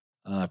spot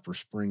for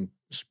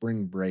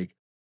spring break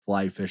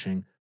fly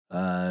fishing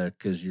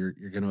because you're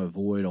going to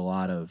avoid a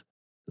lot of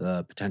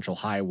the potential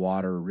high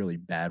water, really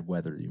bad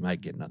weather you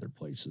might get in other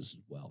places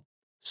as well.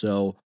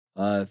 So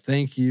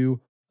thank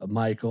you,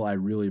 Michael. I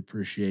really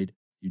appreciate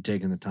you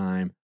taking the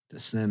time to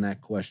send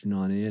that question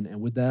on in.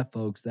 And with that,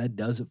 folks, that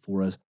does it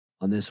for us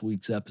on this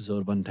week's episode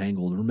of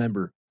Untangled.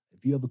 Remember,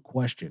 if you have a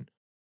question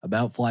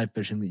about fly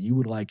fishing that you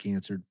would like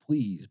answered,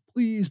 please,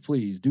 please,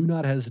 please do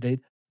not hesitate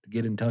to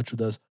get in touch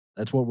with us.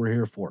 That's what we're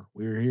here for.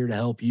 We're here to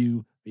help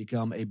you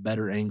become a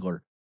better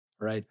angler.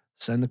 All right.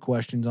 Send the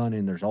questions on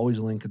in. There's always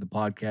a link in the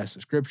podcast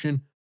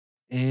description.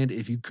 And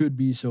if you could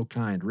be so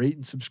kind, rate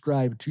and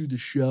subscribe to the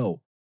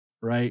show.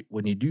 Right.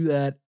 When you do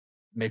that, it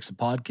makes the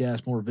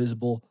podcast more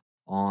visible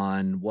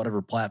on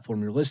whatever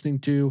platform you're listening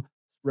to,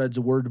 spreads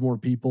the word to more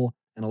people,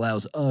 and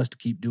allows us to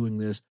keep doing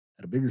this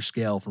at a bigger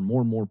scale for more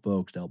and more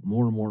folks to help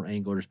more and more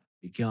anglers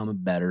become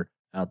better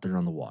out there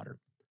on the water.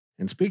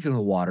 And speaking of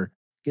the water,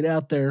 get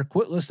out there,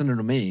 quit listening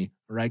to me,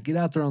 all right? Get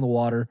out there on the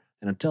water,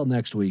 and until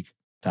next week,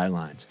 tie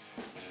lines.